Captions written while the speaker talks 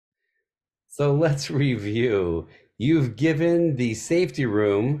So let's review. You've given the safety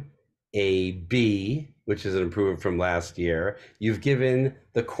room a B, which is an improvement from last year. You've given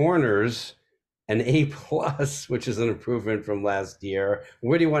the corners an A plus, which is an improvement from last year.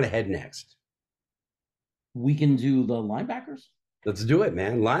 Where do you want to head next? We can do the linebackers. Let's do it,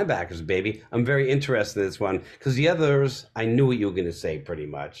 man. Linebackers, baby. I'm very interested in this one because the others, I knew what you were going to say pretty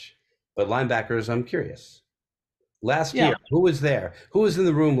much. But linebackers, I'm curious. Last year, Yeah, who was there? Who was in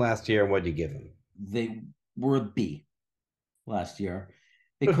the room last year and what did you give him? they were a B last year.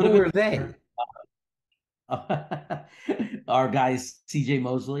 They But could who have were been they? better. Our guys, CJ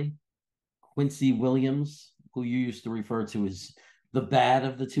Mosley, Quincy Williams, who you used to refer to as the bad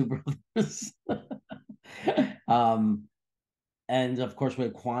of the two brothers. um, and of course, we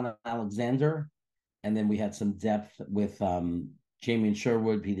had Quan Alexander. And then we had some depth with Jamie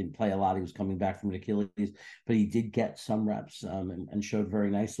Sherwood. He didn't play a lot. He was coming back from an Achilles, but he did get some reps and showed very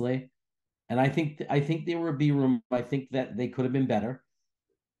nicely. And I think they were a B room. I think that they could have been better.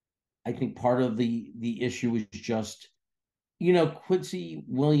 I think part of the issue is just Quincy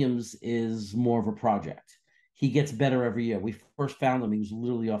Williams is more of a project. He gets better every year. We first found him; he was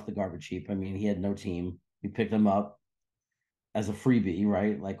literally off the garbage heap. I mean, he had no team. We picked him up as a freebie,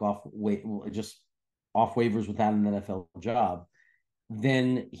 right? Like just off waivers without an NFL job.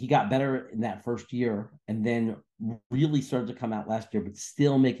 Then he got better in that first year, and then really started to come out last year, but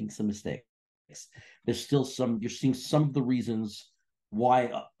still making some mistakes. There's still some. You're seeing some of the reasons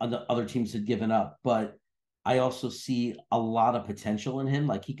why other teams had given up, but I also see a lot of potential in him.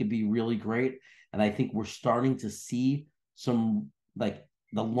 Like he could be really great, and I think we're starting to see some like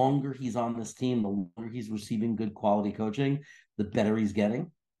the longer he's on this team, the longer he's receiving good quality coaching, the better he's getting.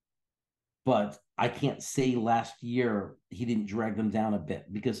 But I can't say last year he didn't drag them down a bit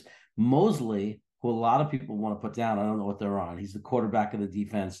because Mosley, who a lot of people want to put down, I don't know what they're on. He's the quarterback of the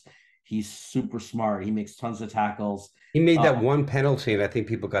defense. He's super smart. He makes tons of tackles. He made that Uh, one penalty, and I think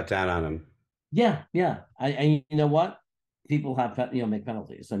people got down on him. yeah, yeah. I you know what? People have make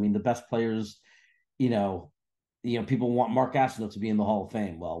penalties. I mean, the best players, you know, people want Mark Gastineau to be in the Hall of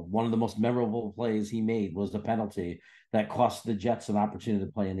Fame. Well, one of the most memorable plays he made was the penalty that cost the Jets an opportunity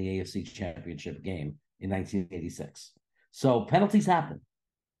to play in the AFC Championship game in 1986. So penalties happen,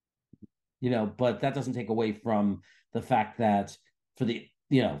 but that doesn't take away from the fact that for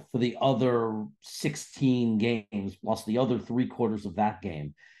the other 16 games plus the other three quarters of that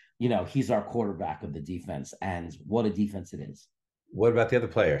game, he's our quarterback of the defense, and what a defense it is. What about the other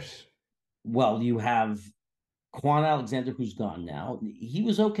players? Well, you have Quan Alexander, who's gone now. He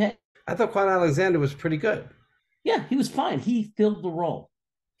was okay. I thought Quan Alexander was pretty good. Yeah, he was fine. He filled the role.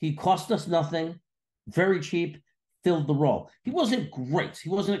 He cost us nothing, very cheap, filled the role. He wasn't great. He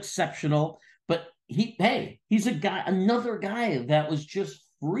wasn't exceptional, but he's another guy that was just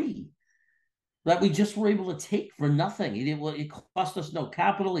free that we just were able to take for nothing. It cost us no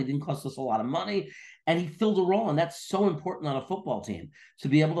capital. He didn't cost us a lot of money, and he filled a role. And that's so important on a football team to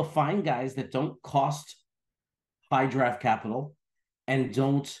be able to find guys that don't cost high draft capital and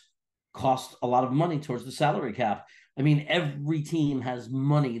don't cost a lot of money towards the salary cap. I mean, every team has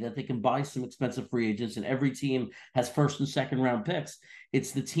money that they can buy some expensive free agents, and every team has first and second round picks.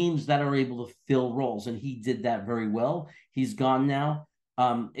 It's the teams that are able to fill roles, and he did that very well. He's gone now.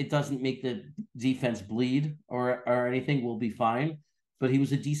 It doesn't make the defense bleed or anything. We'll be fine. But he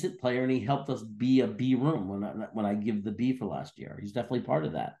was a decent player, and he helped us be a B room when I give the B for last year. He's definitely part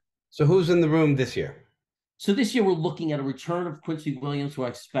of that. So who's in the room this year? So this year we're looking at a return of Quincy Williams, who I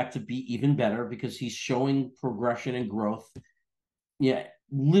expect to be even better because he's showing progression and growth. Yeah,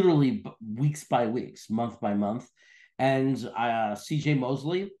 literally weeks by weeks, month by month. And CJ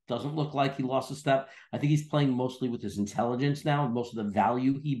Mosley doesn't look like he lost a step. I think he's playing mostly with his intelligence now. Most of the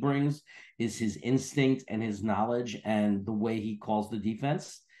value he brings is his instinct and his knowledge and the way he calls the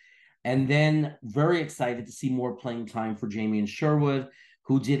defense. And then very excited to see more playing time for Jamie Sherwood,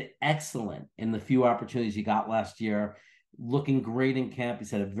 who did excellent in the few opportunities he got last year, looking great in camp. He's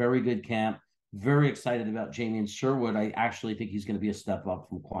had a very good camp. Very excited about Jamie Sherwood. I actually think he's going to be a step up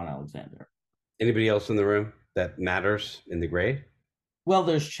from Quan Alexander. Anybody else in the room that matters in the grade? Well,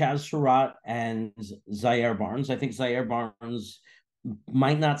 there's Chaz Surratt and Zaire Barnes. I think Zaire Barnes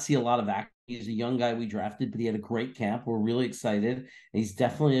might not see a lot of action. He's a young guy we drafted, but he had a great camp. We're really excited. And he's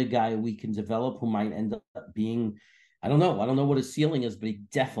definitely a guy we can develop who might end up being, I don't know. I don't know what his ceiling is, but he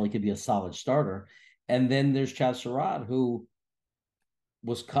definitely could be a solid starter. And then there's Chaz Surratt, who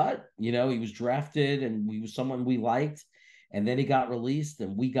was cut. He was drafted and he was someone we liked. And then he got released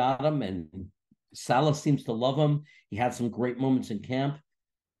and we got him. And Salah seems to love him. He had some great moments in camp.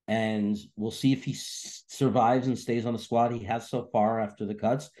 And we'll see if he survives and stays on the squad. He has so far after the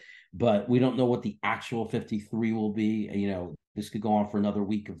cuts. but we don't know what the actual 53 will be. This could go on for another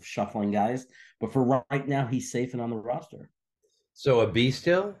week of shuffling guys, but for right now, he's safe and on the roster. So a B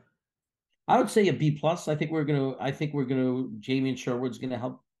still? I would say a B plus. Jamie Sherwood's gonna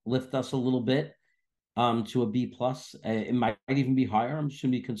help lift us a little bit to a B plus. It might even be higher. I'm just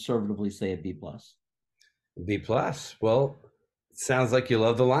gonna be conservatively say a B plus. B plus. Well, sounds like you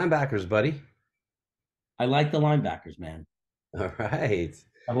love the linebackers, buddy. I like the linebackers, man. All right.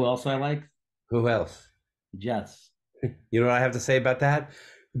 Who else I like? Who else? Jets. You know what I have to say about that?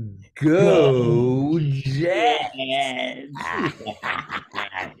 Go Go Jets! Jets!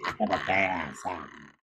 For the pass.